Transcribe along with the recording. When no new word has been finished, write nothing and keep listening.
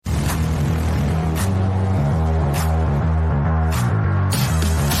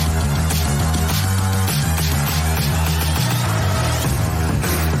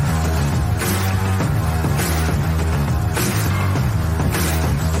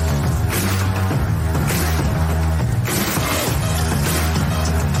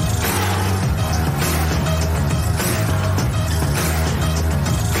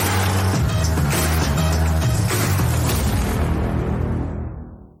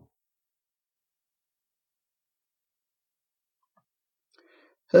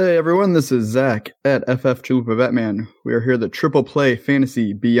Hey everyone, this is Zach at FF Chalupa Batman. We are here at the Triple Play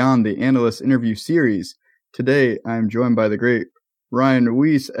Fantasy Beyond the Analyst Interview Series. Today I'm joined by the great Ryan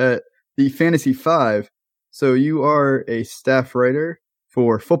Ruiz at the Fantasy 5. So you are a staff writer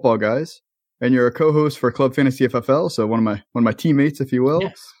for Football Guys, and you're a co-host for Club Fantasy FFL, so one of my teammates, if you will.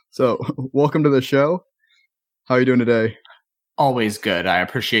 Yes. So welcome to the show. How are you doing today? Always good. I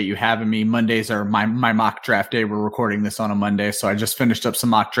appreciate you having me. Mondays are my mock draft day. We're recording this on a Monday, so I just finished up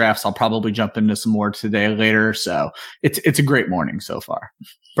some mock drafts. I'll probably jump into some more today later. So it's a great morning so far.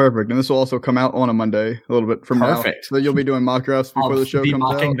 Perfect. And this will also come out on a Monday, a little bit from now. So you'll be doing mock drafts before the show comes out. I'll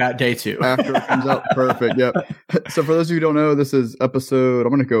be mocking that day too. After it comes out. Perfect. Yep. So for those of you who don't know, this is episode,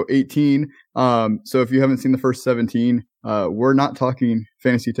 I'm going to go 18. So if you haven't seen the first 17, we're not talking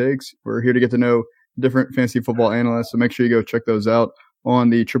fantasy takes. We're here to get to know different fantasy football analysts. So make sure you go check those out on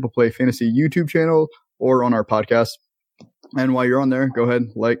the Triple Play Fantasy YouTube channel or on our podcast. And while you're on there, go ahead,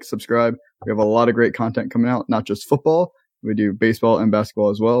 like, subscribe. We have a lot of great content coming out, not just football. We do baseball and basketball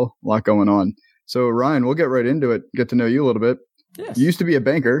as well. A lot going on. So Ryan, we'll get right into it, get to know you a little bit. Yes. You used to be a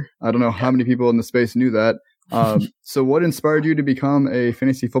banker. I don't know how many people in the space knew that. So what inspired you to become a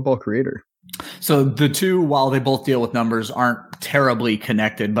fantasy football creator? So the two, while they both deal with numbers, aren't terribly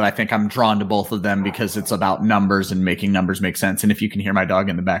connected, but I think I'm drawn to both of them because it's about numbers and making numbers make sense. And if you can hear my dog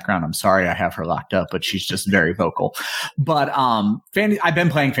in the background, I'm sorry, I have her locked up, but she's just very vocal. But I've been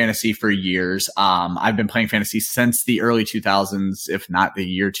playing fantasy for years. I've been playing fantasy since the early 2000s, if not the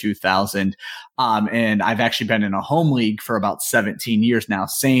year 2000. And I've actually been in a home league for about 17 years now.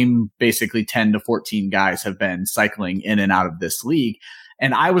 Same, basically 10 to 14 guys have been cycling in and out of this league.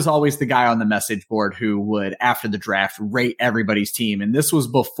 And I was always the guy on the message board who would, after the draft, rate everybody's team. And this was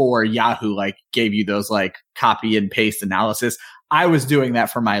before Yahoo gave you those copy and paste analysis. I was doing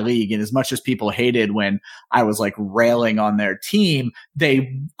that for my league. And as much as people hated when I was railing on their team,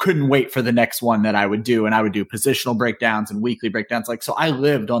 they couldn't wait for the next one that I would do. And I would do positional breakdowns and weekly breakdowns. So I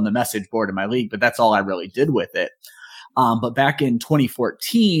lived on the message board in my league, but that's all I really did with it. But back in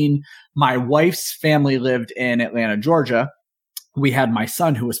 2014, my wife's family lived in Atlanta, Georgia. We had my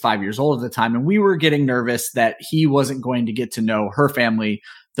son who was 5 years old at the time, and we were getting nervous that he wasn't going to get to know her family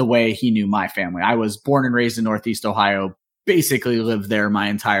the way he knew my family. I was born and raised in Northeast Ohio, basically lived there my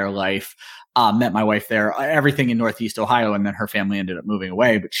entire life, met my wife there, everything in Northeast Ohio, and then her family ended up moving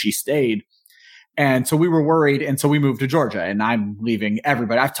away, but she stayed. And so we were worried. And so we moved to Georgia, and I'm leaving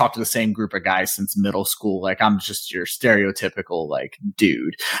everybody. I've talked to the same group of guys since middle school. I'm just your stereotypical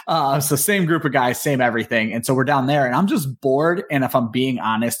dude. So same group of guys, same everything. And so we're down there, and I'm just bored. And if I'm being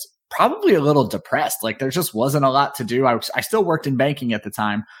honest, probably a little depressed. There just wasn't a lot to do. I still worked in banking at the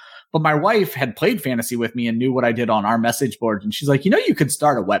time. But my wife had played fantasy with me and knew what I did on our message board. And she's like, you could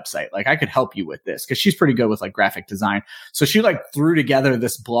start a website. I could help you with this, because she's pretty good with graphic design. So she threw together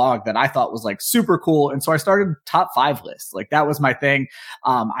this blog that I thought was super cool. And so I started top 5 lists. That was my thing.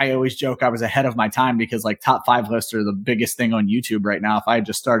 I always joke I was ahead of my time because top 5 lists are the biggest thing on YouTube right now. If I had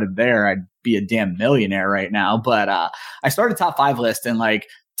just started there, I'd be a damn millionaire right now. But I started top 5 list and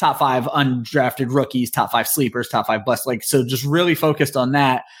top 5 undrafted rookies, top 5 sleepers, top 5 busts. So just really focused on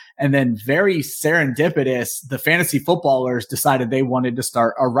that. And then very serendipitous, the fantasy footballers decided they wanted to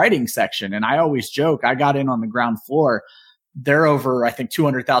start a writing section. And I always joke, I got in on the ground floor. They're over, I think,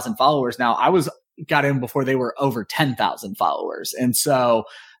 200,000 followers now. Got in before they were over 10,000 followers. And so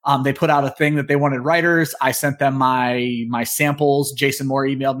they put out a thing that they wanted writers. I sent them my samples. Jason Moore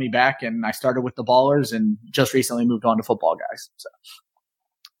emailed me back, and I started with the Ballers and just recently moved on to Football Guys. So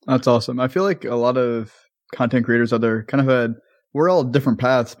that's awesome. I feel like a lot of content creators out there kind of we're all different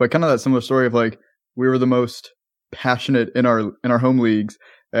paths, but kind of that similar story of we were the most passionate in our home leagues,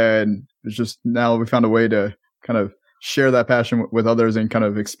 and it's just now we found a way to kind of share that passion with others and kind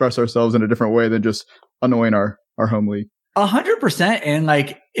of express ourselves in a different way than just annoying our home league. 100%.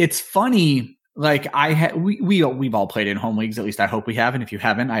 And it's funny. We've all played in home leagues. At least I hope we have. And if you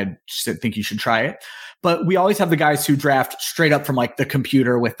haven't, I think you should try it. But we always have the guys who draft straight up from the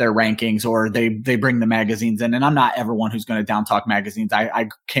computer with their rankings, or they bring the magazines in. And I'm not everyone who's going to down talk magazines. I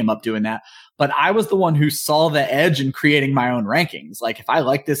came up doing that, but I was the one who saw the edge in creating my own rankings. If I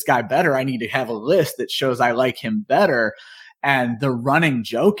like this guy better, I need to have a list that shows I like him better. And the running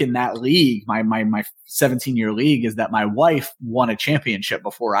joke in that league, my 17-year league, is that my wife won a championship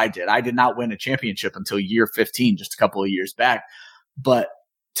before I did. I did not win a championship until year 15, just a couple of years back. But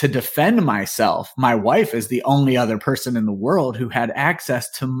to defend myself, my wife is the only other person in the world who had access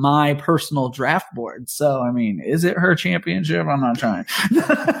to my personal draft board. So, is it her championship? I'm not trying.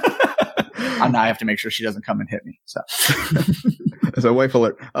 I have to make sure she doesn't come and hit me. So it's a wife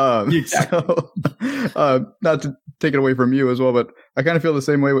alert. Exactly. So, not to take it away from you as well, but I kind of feel the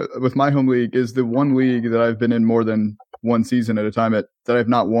same way with my home league. Is the one league that I've been in more than one season at a time that I've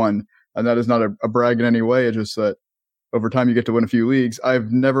not won. And that is not a brag in any way. It's just that over time you get to win a few leagues.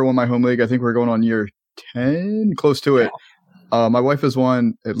 I've never won my home league. I think we're going on year 10, close to it. My wife has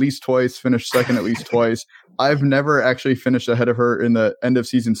won at least twice, finished second at least twice. I've never actually finished ahead of her in the end of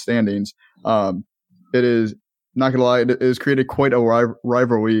season standings. It is, not gonna lie, it has created quite a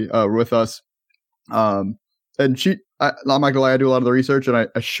rivalry with us. And I'm not gonna lie, I do a lot of the research and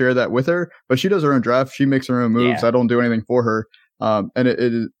I share that with her, but she does her own draft. She makes her own moves. I don't do anything for her. And it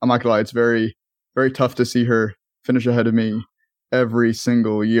is, I'm not gonna lie, it's very, very tough to see her finish ahead of me every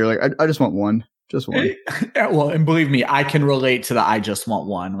single year. Like I just want one. Just one. Well, and believe me, I can relate to the I just want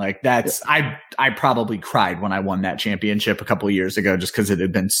one. Like that's, I probably cried when I won that championship a couple of years ago just because it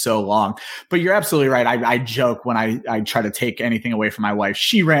had been so long. But you're absolutely right. I joke when I try to take anything away from my wife.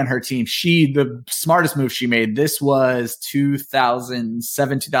 She ran her team. The smartest move she made, this was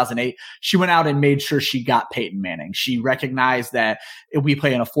 2007, 2008. She went out and made sure she got Peyton Manning. She recognized that if we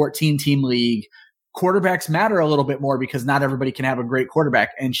play in a 14-team league, quarterbacks matter a little bit more because not everybody can have a great quarterback.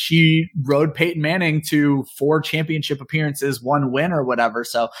 And she rode Peyton Manning to 4 championship appearances, 1 win or whatever.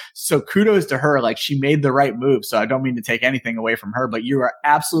 So kudos to her. Like she made the right move. So I don't mean to take anything away from her, but you are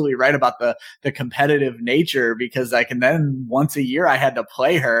absolutely right about the competitive nature because and then once a year I had to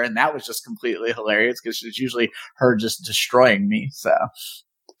play her and that was just completely hilarious because it's usually her just destroying me. So.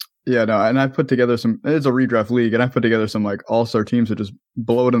 Yeah, no, and I put together it's a redraft league, and I put together some like all-star teams that just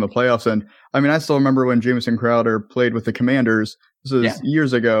blow it in the playoffs. And I mean, I still remember when Jamison Crowder played with the Commanders. This was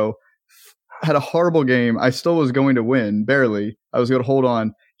years ago. Had a horrible game. I still was going to win, barely. I was going to hold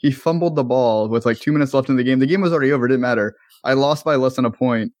on. He fumbled the ball with like 2 minutes left in the game. The game was already over. It didn't matter. I lost by less than a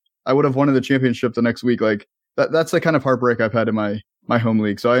point. I would have won the championship the next week. Like that's the kind of heartbreak I've had in my home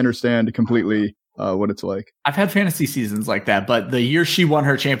league. So I understand completely what it's like. I've had fantasy seasons like that, but the year she won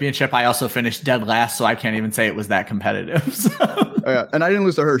her championship, I also finished dead last, so I can't even say it was that competitive. So. Yeah, and I didn't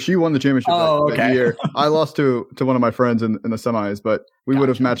lose to her. She won the championship that year. I lost to one of my friends in the semis, but we would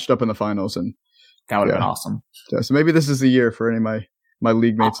have matched up in the finals, and that would have been awesome. Yeah, so maybe this is the year for any of my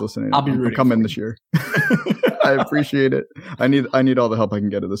league mates listening. I'll be rooting. Come in this year. I appreciate it. I need all the help I can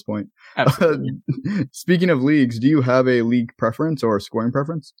get at this point. Absolutely. Speaking of leagues, do you have a league preference or a scoring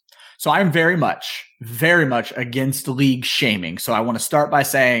preference? So I'm very much against league shaming. So I want to start by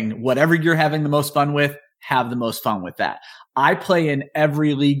saying whatever you're having the most fun with, have the most fun with that. I play in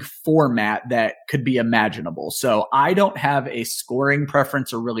every league format that could be imaginable. So I don't have a scoring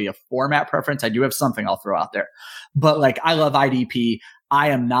preference or really a format preference. I do have something I'll throw out there, but like I love IDP. I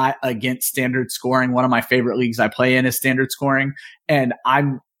am not against standard scoring. One of my favorite leagues I play in is standard scoring, and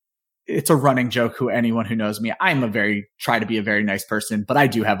it's a running joke anyone who knows me. Try to be a very nice person, but I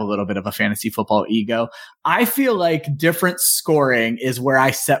do have a little bit of a fantasy football ego. I feel like different scoring is where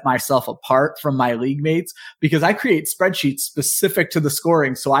I set myself apart from my league mates because I create spreadsheets specific to the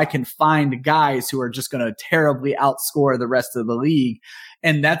scoring so I can find guys who are just going to terribly outscore the rest of the league.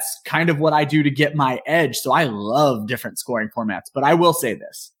 And that's kind of what I do to get my edge. So I love different scoring formats, but I will say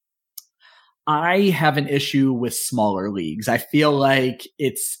this. I have an issue with smaller leagues. I feel like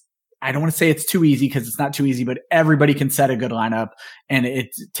I don't want to say it's too easy because it's not too easy, but everybody can set a good lineup and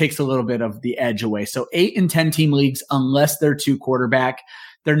it takes a little bit of the edge away. So 8 and 10 team leagues, unless they're 2 quarterback,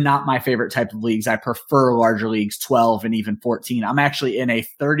 they're not my favorite type of leagues. I prefer larger leagues, 12 and even 14. I'm actually in a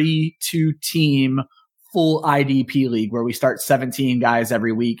 32 team full IDP league where we start 17 guys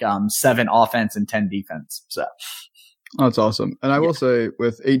every week, 7 offense and 10 defense. So that's awesome. And I will say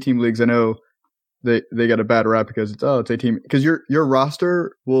with 8 team leagues, I know they get a bad rap because it's 8 team, because your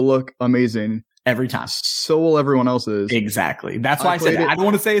roster will look amazing every time. So will everyone else's. Exactly. That's why I said I don't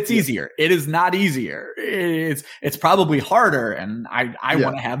want to say it's easier. It is not easier. It's probably harder, and I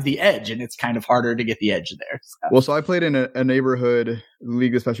want to have the edge, and it's kind of harder to get the edge there. So. Well, so I played in a neighborhood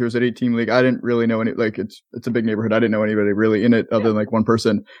league, especially it was an 8-team league. I didn't really know it's a big neighborhood. I didn't know anybody really in it other than like one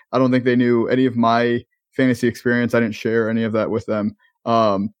person. I don't think they knew any of my fantasy experience. I didn't share any of that with them.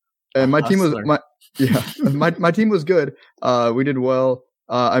 And my team was my team was good. We did well.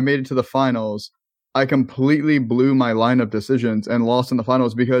 I made it to the finals. I completely blew my lineup decisions and lost in the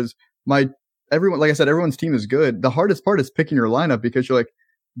finals because everyone's team is good. The hardest part is picking your lineup because you're like,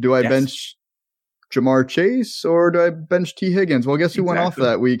 do I bench Jamar Chase or do I bench T. Higgins? Well, guess who went off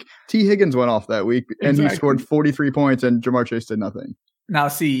that week? T. Higgins went off that week and he scored 43 points and Jamar Chase did nothing. Now,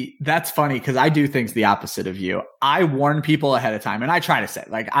 see, that's funny because I do things the opposite of you. I warn people ahead of time and I try to say,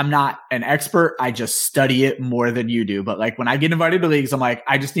 like, I'm not an expert. I just study it more than you do. But like when I get invited to leagues, I'm like,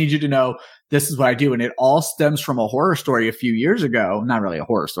 I just need you to know this is what I do. And it all stems from a horror story a few years ago. Not really a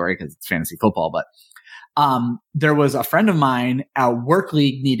horror story because it's fantasy football, but There was a friend of mine, our work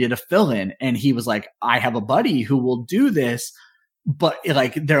league needed a fill-in, and he was like, I have a buddy who will do this. But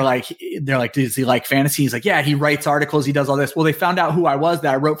they're like, does he like fantasy? He's like, yeah, he writes articles. He does all this. Well, they found out who I was,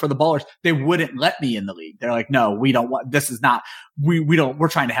 that I wrote for the Ballers. They wouldn't let me in the league. They're like, no, we don't want, this is not, we're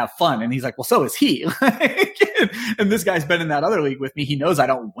trying to have fun. And he's like, well, so is he. And this guy's been in that other league with me. He knows I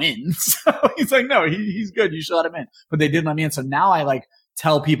don't win. So he's like, no, he's good. You should let him in. But they didn't let me in. So now I like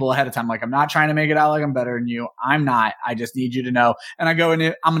tell people ahead of time, like, I'm not trying to make it out like I'm better than you. I'm not. I just need you to know. And I go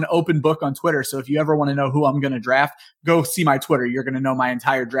in, I'm an open book on Twitter. So if you ever want to know who I'm going to draft, go see my Twitter. You're going to know my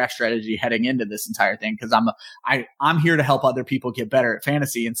entire draft strategy heading into this entire thing. Cause I'm here to help other people get better at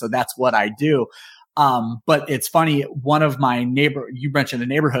fantasy. And so that's what I do. But it's funny. One of my you mentioned a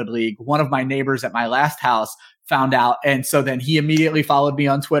neighborhood league. One of my neighbors at my last house found out. And so then he immediately followed me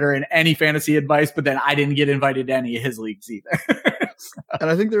on Twitter and any fantasy advice, but then I didn't get invited to any of his leagues either. And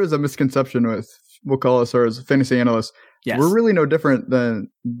I think there is a misconception with, we'll call us as fantasy analysts. Yes. We're really no different than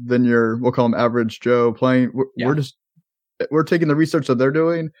your, we'll call them average Joe playing. We're taking the research that they're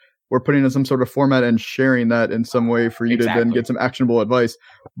doing. We're putting in some sort of format and sharing that in some way for you to then get some actionable advice.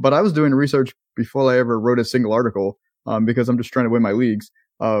 But I was doing research before I ever wrote a single article, because I'm just trying to win my leagues.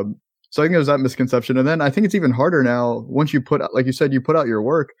 So I think there's that misconception. And then I think it's even harder now. Once you put out, like you said, you put out your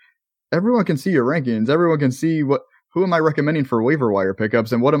work, everyone can see your rankings. Everyone can see who am I recommending for waiver wire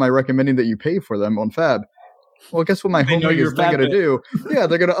pickups, and what am I recommending that you pay for them on Fab? Well, guess what my home league is not going to do? Yeah,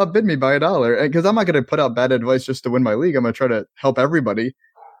 they're going to upbid me by $1, because I'm not going to put out bad advice just to win my league. I'm going to try to help everybody.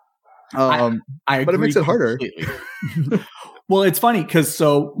 I but it makes it harder. Well, it's funny because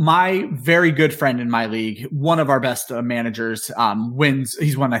so my very good friend in my league, one of our best managers, wins.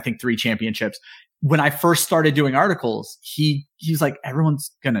 He's won, I think, 3 championships. When I first started doing articles, he's like, everyone's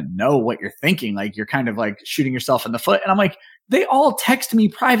going to know what you're thinking. Like, you're kind of like shooting yourself in the foot. And I'm like, they all text me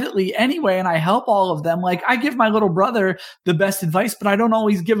privately anyway, and I help all of them. Like, I give my little brother the best advice, but I don't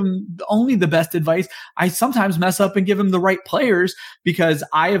always give him only the best advice. I sometimes mess up and give him the right players, because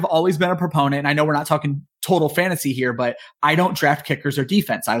I have always been a proponent. And I know we're not talking total fantasy here, but I don't draft kickers or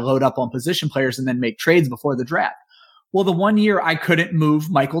defense. I load up on position players and then make trades before the draft. Well, the one year I couldn't move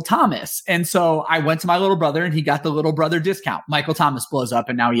Michael Thomas. And so I went to my little brother and he got the little brother discount. Michael Thomas blows up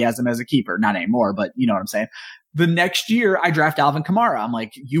and now he has him as a keeper. Not anymore, but you know what I'm saying? The next year I draft Alvin Kamara. I'm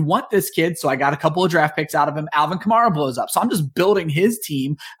like, you want this kid. So I got a couple of draft picks out of him. Alvin Kamara blows up. So I'm just building his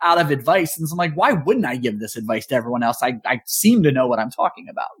team out of advice. And so I'm like, why wouldn't I give this advice to everyone else? I seem to know what I'm talking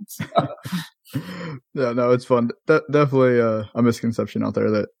about. Yeah, no, it's fun. Definitely a misconception out there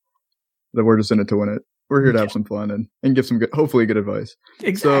that we're just in it to win it. We're here to have some fun and give some good, hopefully good advice.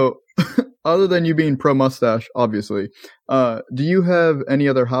 Exactly. So other than you being pro mustache, obviously, do you have any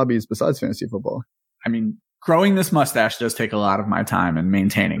other hobbies besides fantasy football? I mean, growing this mustache does take a lot of my time, and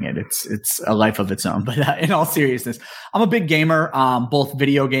maintaining it, it's a life of its own. But in all seriousness, I'm a big gamer, both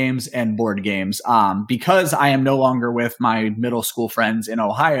video games and board games, because I am no longer with my middle school friends in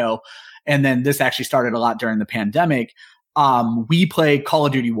Ohio. And then this actually started a lot during the pandemic. We play Call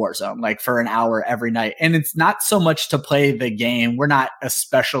of Duty Warzone like for an hour every night. And it's not so much to play the game. We're not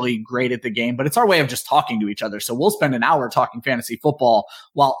especially great at the game, but it's our way of just talking to each other. So we'll spend an hour talking fantasy football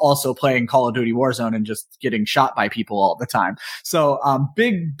while also playing Call of Duty Warzone and just getting shot by people all the time. So,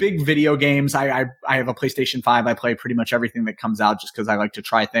 big video games. I have a PlayStation 5. I play pretty much everything that comes out just because I like to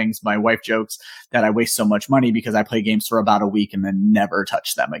try things. My wife jokes that I waste so much money because I play games for about a week and then never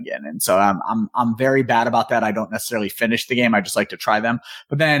touch them again. And so I'm very bad about that. I don't necessarily finish the game. I just like to try them.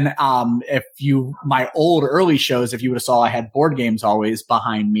 But then, my old early shows, if you would have saw, I had board games always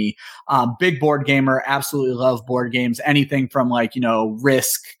behind me. Big board gamer, absolutely love board games. Anything from like,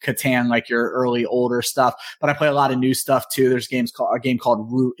 Risk, Catan, like your early older stuff. But I play a lot of new stuff too. There's a game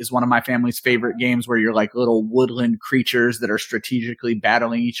called Root is one of my family's favorite games where you're like little woodland creatures that are strategically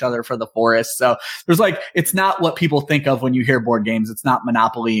battling each other for the forest. So there's it's not what people think of when you hear board games. It's not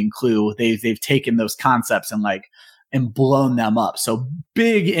Monopoly and Clue. They've taken those concepts and blown them up. So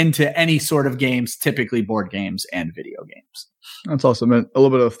big into any sort of games, typically board games and video games. That's awesome. And a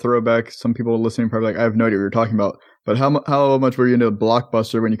little bit of throwback. Some people listening probably I have no idea what you're talking about. But how much were you into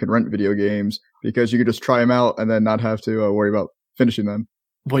Blockbuster when you could rent video games? Because you could just try them out and then not have to worry about finishing them.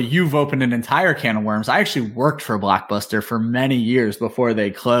 Well, you've opened an entire can of worms. I actually worked for Blockbuster for many years before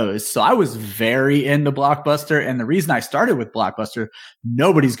they closed. So I was very into Blockbuster. And the reason I started with Blockbuster,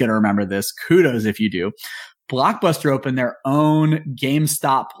 nobody's going to remember this. Kudos if you do. Blockbuster opened their own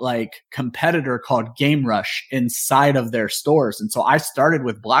GameStop like competitor called Game Rush inside of their stores. And so I started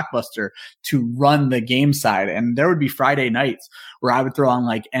with Blockbuster to run the game side. And there would be Friday nights where I would throw on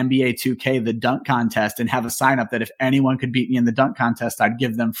like NBA 2K, the dunk contest, and have a sign up that if anyone could beat me in the dunk contest, I'd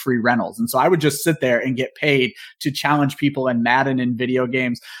give them free rentals. And so I would just sit there and get paid to challenge people in Madden and video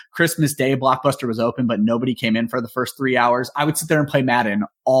games. Christmas Day, Blockbuster was open, but nobody came in for the first 3 hours. I would sit there and play Madden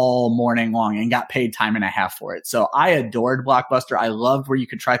all morning long and got paid time and a half for it. So I adored Blockbuster. I loved where you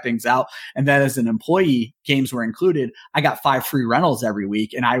could try things out. And then as an employee, games were included. I got 5 free rentals every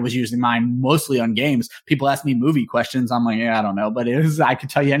week, and I was using mine mostly on games. People ask me movie questions. I'm like, yeah, I don't know, but I could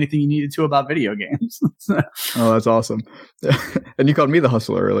tell you anything you needed to about video games. Oh, that's awesome. And you called me the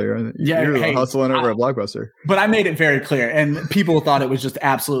hustler earlier. Yeah, You're hustling over at Blockbuster. But I made it very clear, and people thought it was just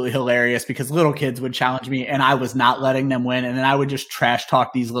absolutely hilarious because little kids would challenge me and I was not letting them win. And then I would just trash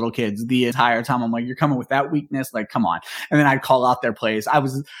talk these little kids the entire time. I'm like, you're coming with that weakness? Like, come on. And then I'd call out their plays. I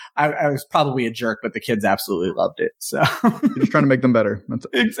was probably a jerk, but the kids absolutely loved it. So you're just trying to make them better. That's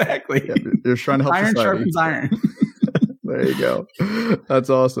exactly. Yeah, you're just trying to help iron society. Sharpens iron. There you go. That's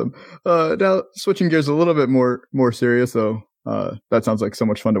awesome. Now switching gears a little bit more serious though. That sounds like so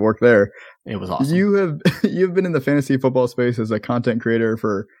much fun to work there. It was awesome. You've been in the fantasy football space as a content creator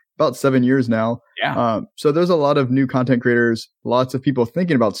for about 7 years now. Yeah. So there's a lot of new content creators, lots of people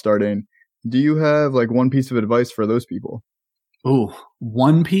thinking about starting. Do you have like one piece of advice for those people? Ooh,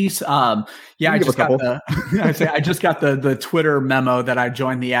 one piece. Yeah, I just got the Twitter memo that I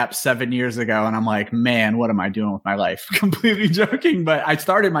joined the app 7 years ago, and I'm like, man, what am I doing with my life? Completely joking, but I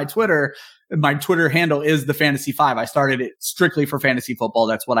started my Twitter. My Twitter handle is the Fantasy 5. I started it strictly for fantasy football.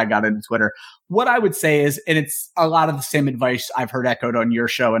 That's what I got into Twitter. What I would say is, and it's a lot of the same advice I've heard echoed on your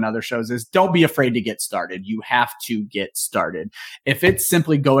show and other shows, is don't be afraid to get started. You have to get started. If it's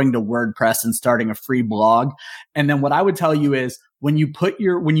simply going to WordPress and starting a free blog, and then what I would tell you is, when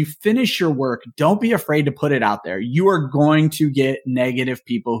you finish your work, don't be afraid to put it out there. You are going to get negative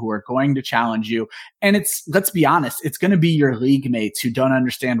people who are going to challenge you. And let's be honest, it's going to be your league mates who don't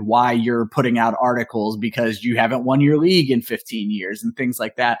understand why you're putting out articles because you haven't won your league in 15 years and things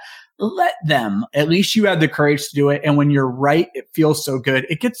like that. Let them. At least you had the courage to do it. And when you're right, it feels so good.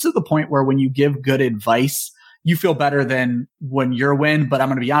 It gets to the point where when you give good advice, you feel better than when you're win. But I'm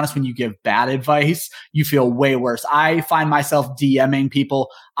going to be honest, when you give bad advice, you feel way worse. I find myself DMing people.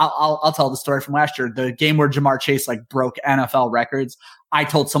 I'll tell the story from last year, the game where Jamar Chase like broke NFL records. I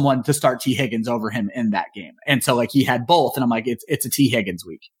told someone to start T Higgins over him in that game. And so like he had both. And I'm like, it's a T Higgins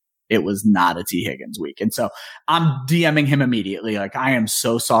week. It was not a T Higgins week. And so I'm DMing him immediately. Like, I am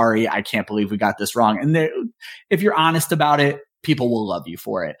so sorry. I can't believe we got this wrong. And if you're honest about it, people will love you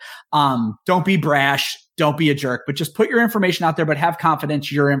for it. Don't be brash. Don't be a jerk, but just put your information out there, but have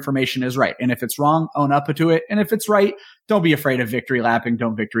confidence your information is right. And if it's wrong, own up to it. And if it's right, don't be afraid of victory lapping.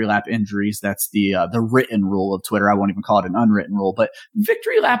 Don't victory lap injuries. That's the written rule of Twitter. I won't even call it an unwritten rule, but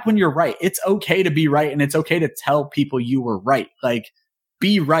victory lap when you're right. It's okay to be right. And it's okay to tell people you were right. Like,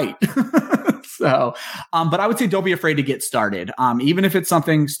 be right. So, but I would say don't be afraid to get started. Even if it's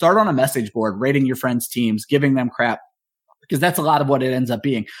something, start on a message board, rating your friends' teams, giving them crap, because that's a lot of what it ends up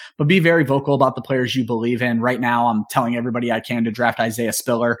being. But be very vocal about the players you believe in. Right now, I'm telling everybody I can to draft Isaiah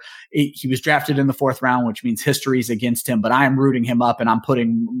Spiller. He was drafted in the 4th round, which means history's against him, but I am rooting him up, and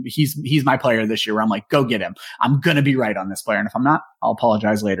he's my player this year where I'm like, go get him. I'm going to be right on this player. And if I'm not, I'll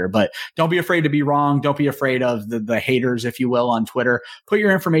apologize later. But don't be afraid to be wrong. Don't be afraid of the haters, if you will, on Twitter. Put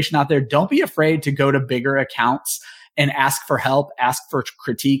your information out there. Don't be afraid to go to bigger accounts and ask for help, ask for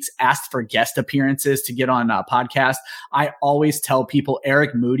critiques, ask for guest appearances to get on a podcast. I always tell people,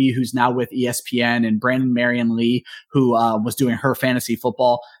 Eric Moody, who's now with ESPN, and Brandon Marion Lee, who was doing her fantasy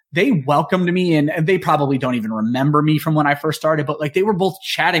football, they welcomed me, and they probably don't even remember me from when I first started, but like they were both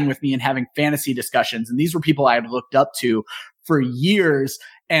chatting with me and having fantasy discussions. And these were people I had looked up to for years.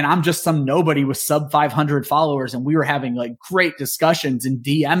 And I'm just some nobody with sub 500 followers. And we were having like great discussions and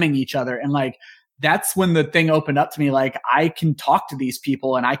DMing each other. And like, that's when the thing opened up to me. Like, I can talk to these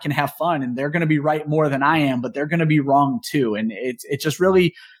people and I can have fun, and they're going to be right more than I am, but they're going to be wrong too. And it's just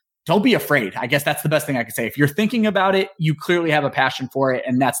really, don't be afraid. I guess that's the best thing I could say. If you're thinking about it, you clearly have a passion for it,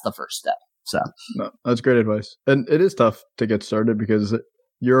 and that's the first step. So no, that's great advice. And it is tough to get started because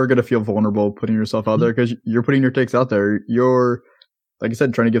you're going to feel vulnerable putting yourself out there, because you're putting your takes out there. You're, like I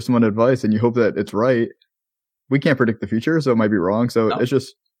said, trying to give someone advice, and you hope that it's right. We can't predict the future, so it might be wrong. So It's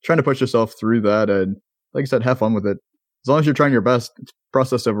just trying to push yourself through that, and like I said, have fun with it. As long as you're trying your best, it's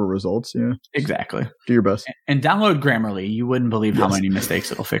process over results. Yeah, exactly. Do your best. And download Grammarly. You wouldn't believe how many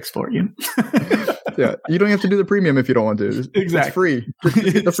mistakes it'll fix for you. Yeah, you don't have to do the premium if you don't want to. Exactly. It's free.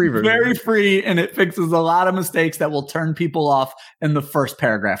 Just get the free version. Very free, and it fixes a lot of mistakes that will turn people off in the first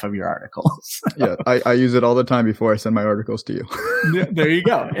paragraph of your articles. Yeah, I use it all the time before I send my articles to you. Yeah, there you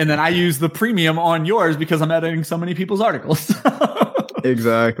go. And then I use the premium on yours because I'm editing so many people's articles.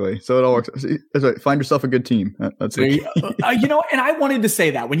 Exactly. So it all works. That's right. Find yourself a good team. That's it. And I wanted to say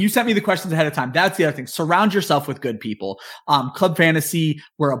that when you sent me the questions ahead of time, that's the other thing. Surround yourself with good people. Club Fantasy,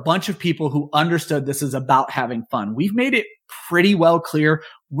 we're a bunch of people who understood this is about having fun. We've made it pretty well clear.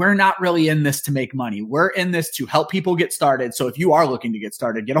 We're not really in this to make money. We're in this to help people get started. So if you are looking to get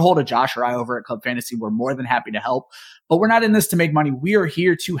started, get a hold of Josh or I over at Club Fantasy. We're more than happy to help, but we're not in this to make money. We are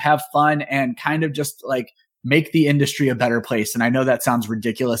here to have fun and kind of just like make the industry a better place. And I know that sounds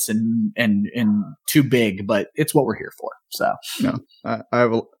ridiculous and too big, but it's what we're here for. So no, I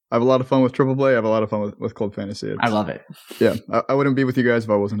have a lot of fun with AAA. I have a lot of fun with Club Fantasy. I love it. Yeah. I wouldn't be with you guys if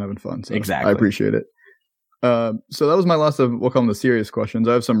I wasn't having fun. So exactly. I appreciate it. So that was my last of, we'll call them the serious questions.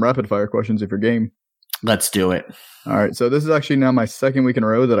 I have some rapid fire questions if you're game. Let's do it. All right. So this is actually now my second week in a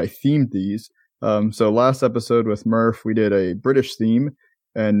row that I themed these. So last episode with Murph, we did a British theme,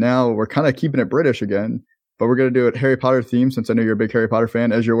 and now we're kind of keeping it British again. But we're going to do it Harry Potter theme, since I know you're a big Harry Potter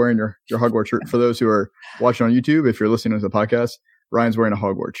fan, as you're wearing your Hogwarts shirt. For those who are watching on YouTube, if you're listening to the podcast, Ryan's wearing a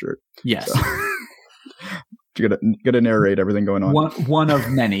Hogwarts shirt. Yes. So. You got to narrate everything going on. One of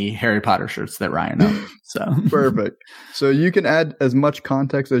many Harry Potter shirts that Ryan owns. So perfect. So you can add as much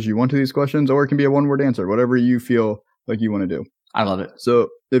context as you want to these questions, or it can be a one-word answer, whatever you feel like you want to do. I love it. So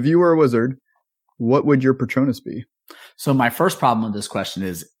if you were a wizard, what would your Patronus be? So my first problem with this question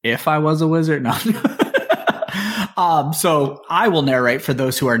is, if I was a wizard, no. So I will narrate for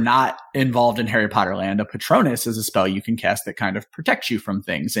those who are not involved in Harry Potter land. A Patronus is a spell you can cast that kind of protects you from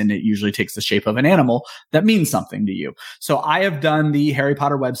things, and it usually takes the shape of an animal that means something to you. So I have done the Harry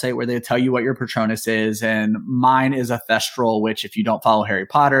Potter website where they tell you what your Patronus is, and mine is a Thestral, which if you don't follow Harry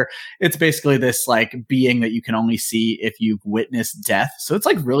Potter, it's basically this like being that you can only see if you've witnessed death. So it's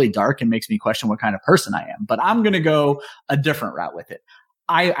like really dark and makes me question what kind of person I am, but I'm going to go a different route with it.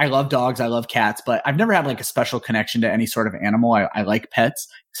 I love dogs. I love cats, but I've never had like a special connection to any sort of animal. I like pets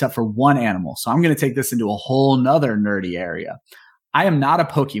except for one animal. So I'm going to take this into a whole nother nerdy area. I am not a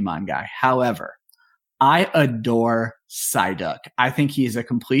Pokemon guy. However, I adore Psyduck. I think he's a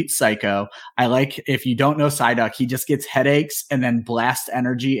complete psycho. I like, if you don't know Psyduck, he just gets headaches and then blasts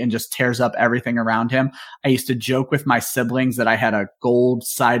energy and just tears up everything around him. I used to joke with my siblings that I had a gold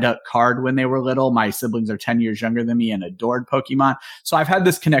Psyduck card when they were little. My siblings are 10 years younger than me and adored Pokemon. So I've had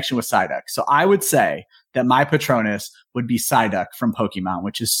this connection with Psyduck. So I would say that my Patronus would be Psyduck from Pokemon,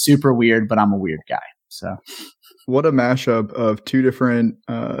 which is super weird, but I'm a weird guy. So what a mashup of two different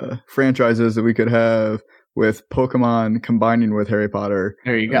franchises that we could have with Pokemon combining with Harry Potter.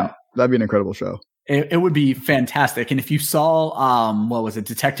 There you go. That'd be an incredible show. It would be fantastic. And if you saw, what was it?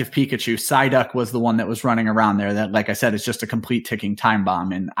 Detective Pikachu, Psyduck was the one that was running around there that, like I said, is just a complete ticking time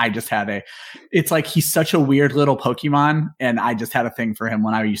bomb. And I just had it's like, he's such a weird little Pokemon. And I just had a thing for him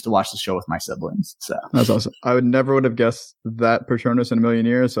when I used to watch the show with my siblings. So that's awesome. I would have guessed that Patronus in a million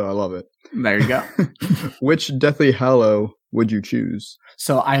years. So I love it. There you go. Which Deathly Hallow would you choose?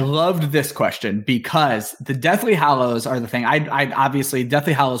 So I loved this question because the Deathly Hallows are the thing. I obviously,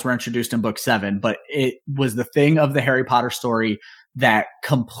 Deathly Hallows were introduced in book 7, but it was the thing of the Harry Potter story that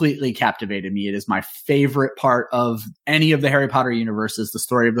completely captivated me. It is my favorite part of any of the Harry Potter universes, the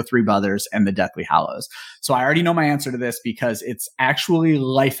story of the three brothers and the Deathly Hallows. So I already know my answer to this because it's actually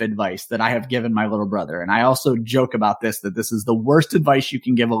life advice that I have given my little brother. And I also joke about this, that this is the worst advice you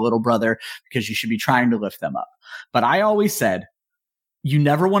can give a little brother because you should be trying to lift them up. But I always said, you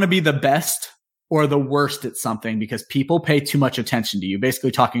never want to be the best or the worst at something because people pay too much attention to you. Basically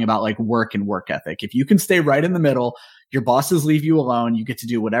talking about like work and work ethic. If you can stay right in the middle, your bosses leave you alone. You get to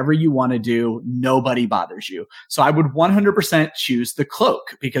do whatever you want to do. Nobody bothers you. So I would 100% choose the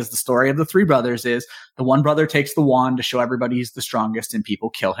cloak because the story of the three brothers is the one brother takes the wand to show everybody he's the strongest and people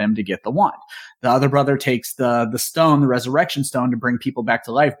kill him to get the wand. The other brother takes the stone, the resurrection stone, to bring people back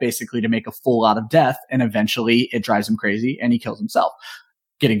to life, basically to make a fool out of death. And eventually it drives him crazy and he kills himself.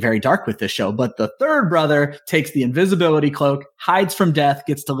 Getting very dark with this show, but the third brother takes the invisibility cloak, hides from death,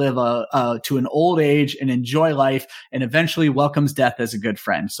 gets to live to an old age and enjoy life, and eventually welcomes death as a good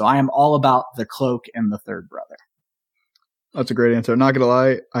friend. So I am all about the cloak and the third brother. That's a great answer. Not gonna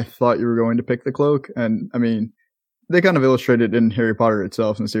lie, I thought you were going to pick the cloak, and I mean, they kind of illustrated in Harry Potter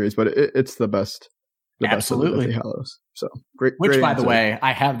itself in the series, but it's the best. Absolutely. Deathly Hallows. So great. Which, great by answer. the way,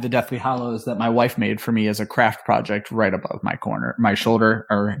 I have the Deathly Hallows that my wife made for me as a craft project right above my shoulder,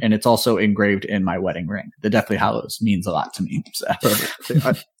 and it's also engraved in my wedding ring. The Deathly Hallows means a lot to me. So.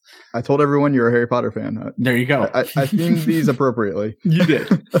 Perfect. I told everyone you're a Harry Potter fan. There you go. I themed these appropriately. You did.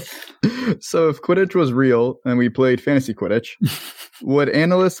 So if Quidditch was real and we played fantasy Quidditch, would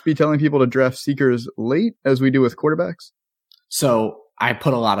analysts be telling people to draft seekers late as we do with quarterbacks? So I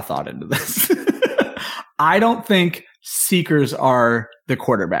put a lot of thought into this. I don't think seekers are the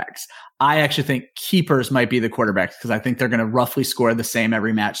quarterbacks. I actually think keepers might be the quarterbacks because I think they're going to roughly score the same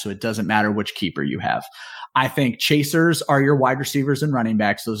every match. So it doesn't matter which keeper you have. I think chasers are your wide receivers and running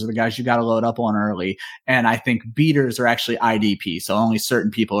backs. Those are the guys you got to load up on early. And I think beaters are actually IDP. So only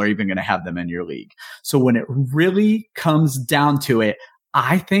certain people are even going to have them in your league. So when it really comes down to it,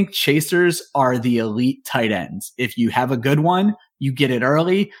 I think chasers are the elite tight ends. If you have a good one, you get it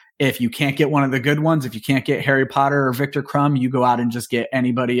early. If you can't get one of the good ones, if you can't get Harry Potter or Victor Crumb, you go out and just get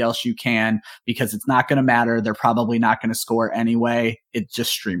anybody else you can because it's not going to matter. They're probably not going to score anyway.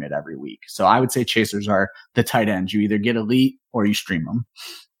 Just stream it every week. So I would say chasers are the tight ends. You either get elite or you stream them.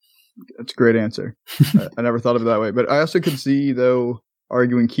 That's a great answer. I never thought of it that way, but I also could see though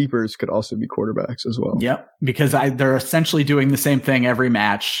arguing keepers could also be quarterbacks as well. Yep. Because they're essentially doing the same thing every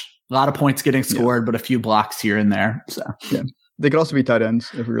match. A lot of points getting scored, but a few blocks here and there. So yeah. They could also be tight ends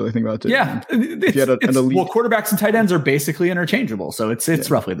if we really think about it too. Yeah. Well, quarterbacks and tight ends are basically interchangeable. So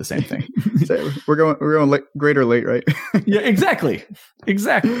it's roughly the same thing. So we're going late, great or late, right? Yeah, exactly.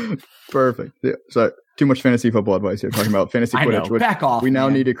 Perfect. Yeah. So too much fantasy football advice here talking about fantasy Quidditch. Which back off. We now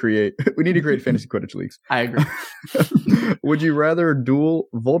need to create fantasy Quidditch leagues. I agree. Would you rather duel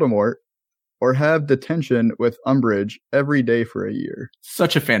Voldemort or have detention with Umbridge every day for a year?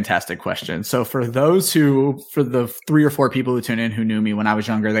 Such a fantastic question. So for the 3 or 4 people who tune in who knew me when I was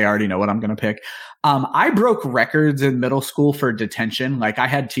younger, they already know what I'm going to pick. I broke records in middle school for detention. Like I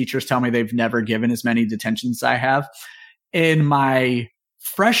had teachers tell me they've never given as many detentions as I have. In my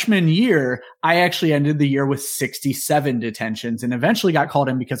freshman year, I actually ended the year with 67 detentions and eventually got called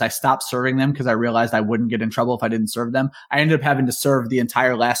in because I stopped serving them because I realized I wouldn't get in trouble if I didn't serve them. I ended up having to serve the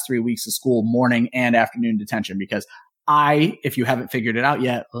entire last 3 weeks of school, morning and afternoon detention, because I, if you haven't figured it out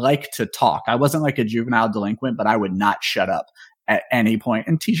yet, like to talk. I wasn't like a juvenile delinquent, but I would not shut up at any point.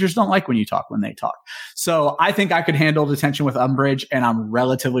 And teachers don't like when you talk when they talk. So I think I could handle detention with Umbridge, and I'm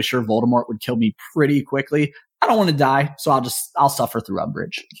relatively sure Voldemort would kill me pretty quickly. I don't want to die, so I'll suffer through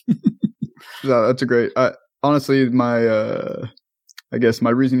Umbridge. No, that's a great. Honestly, I guess my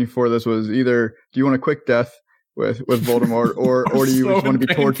reasoning for this was either do you want a quick death with Voldemort, or do you just want to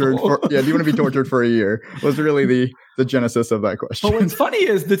be tortured for? Yeah, do you want to be tortured for a year? Was really the genesis of that question. But what's funny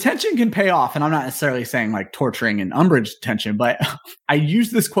is detention can pay off, and I'm not necessarily saying like torturing and Umbridge detention, but I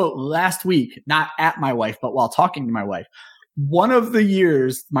used this quote last week, not at my wife, but while talking to my wife. One of the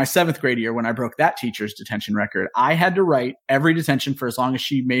years, my 7th grade year, when I broke that teacher's detention record, I had to write every detention for as long as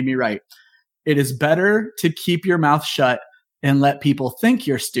she made me write. It is better to keep your mouth shut and let people think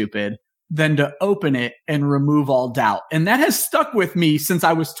you're stupid than to open it and remove all doubt. And that has stuck with me since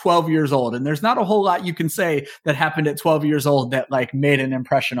I was 12 years old. And there's not a whole lot you can say that happened at 12 years old that like made an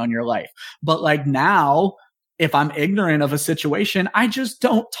impression on your life. But like now, if I'm ignorant of a situation, I just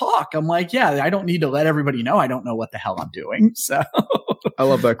don't talk. I'm like, yeah, I don't need to let everybody know I don't know what the hell I'm doing. So I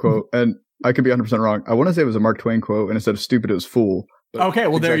love that quote. And I could be 100% wrong. I want to say it was a Mark Twain quote, and instead of stupid, it was fool. Okay,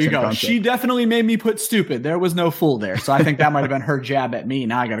 well, there you go. Concept. She definitely made me put stupid. There was no fool there. So I think that might have been her jab at me.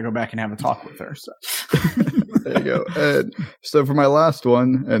 Now I got to go back and have a talk with her. So there you go. And so for my last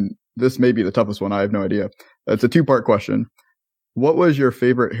one, and this may be the toughest one, I have no idea. It's a 2-part question. What was your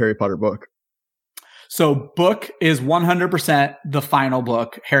favorite Harry Potter book? So book is 100% the final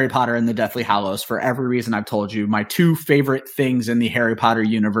book, Harry Potter and the Deathly Hallows, for every reason I've told you. My 2 favorite things in the Harry Potter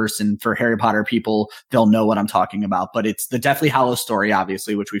universe, and for Harry Potter people, they'll know what I'm talking about. But it's the Deathly Hallows story,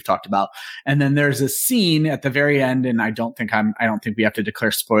 obviously, which we've talked about. And then there's a scene at the very end, and I don't think we have to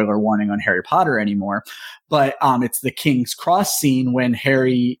declare spoiler warning on Harry Potter anymore. But it's the King's Cross scene when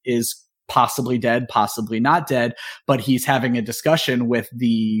Harry is possibly dead, possibly not dead, but he's having a discussion with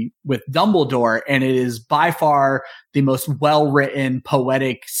Dumbledore, and it is by far the most well-written,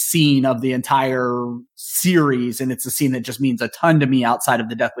 poetic scene of the entire series, and it's a scene that just means a ton to me outside of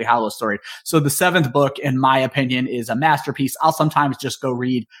the Deathly Hallows story. So the 7th book, in my opinion, is a masterpiece. I'll sometimes just go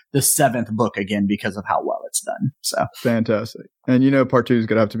read the 7th book again because of how well it's done. So fantastic. And part 2 is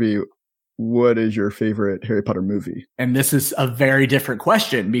going to have to be, what is your favorite Harry Potter movie? And this is a very different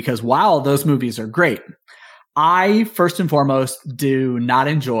question because while those movies are great, I first and foremost do not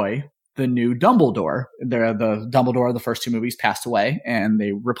enjoy the new Dumbledore. The Dumbledore of the first 2 movies passed away and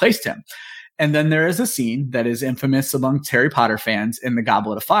they replaced him. And then there is a scene that is infamous amongst Harry Potter fans in The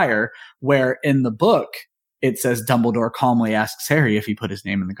Goblet of Fire, where in the book, it says Dumbledore calmly asks Harry if he put his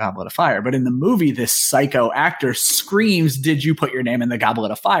name in the Goblet of Fire. But in the movie, this psycho actor screams, "Did you put your name in the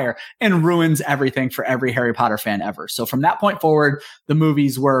Goblet of Fire?" and ruins everything for every Harry Potter fan ever. So from that point forward, the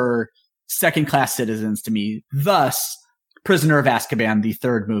movies were second-class citizens to me. Thus, Prisoner of Azkaban, the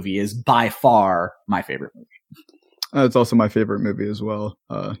third movie, is by far my favorite movie. It's also my favorite movie as well.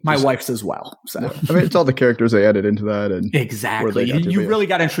 My wife's as well. So. Yeah. I mean, it's all the characters they added into that. And exactly. You really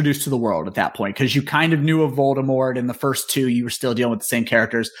got introduced to the world at that point because you kind of knew of Voldemort in the first two. You were still dealing with the same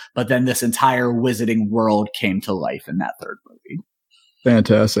characters, but then this entire wizarding world came to life in that third movie.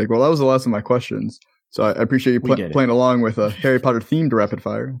 Fantastic. Well, that was the last of my questions. So I appreciate you playing along with a Harry Potter themed rapid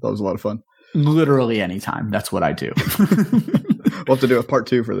fire. That was a lot of fun. Literally anytime. That's what I do. We'll have to do a part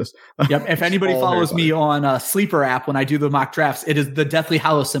 2 for this. Yep. If anybody follows me on a Sleeper app when I do the mock drafts, it is the Deathly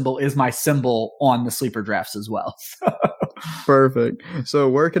Hallows symbol is my symbol on the Sleeper drafts as well. Perfect. So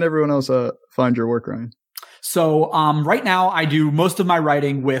where can everyone else find your work, Ryan? So right now I do most of my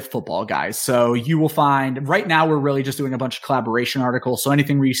writing with Football Guys. So you will find right now we're really just doing a bunch of collaboration articles. So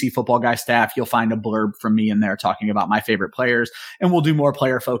anything where you see Football Guys staff, you'll find a blurb from me in there talking about my favorite players. And we'll do more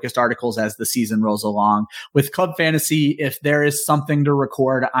player focused articles as the season rolls along. With Club Fantasy, if there is something to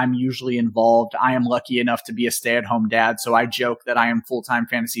record, I'm usually involved. I am lucky enough to be a stay-at-home dad. So I joke that I am full-time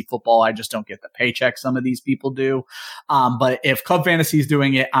fantasy football. I just don't get the paycheck some of these people do. But if Club Fantasy is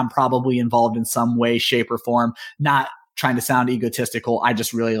doing it, I'm probably involved in some way, shape, or form. Not trying to sound egotistical. I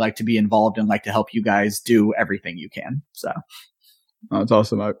just really like to be involved and like to help you guys do everything you can. So that's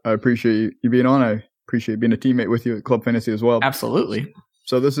awesome. I appreciate you being on. I appreciate being a teammate with you at Club Fantasy as well. Absolutely.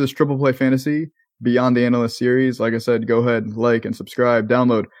 So this is Triple Play Fantasy Beyond the Analyst series. Like I said, go ahead, like and subscribe,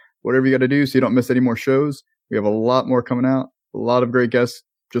 download, whatever you got to do so you don't miss any more shows. We have a lot more coming out. A lot of great guests,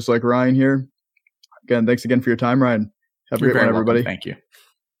 just like Ryan here. Again, thanks again for your time, Ryan. Have a great one, everybody. Thank you.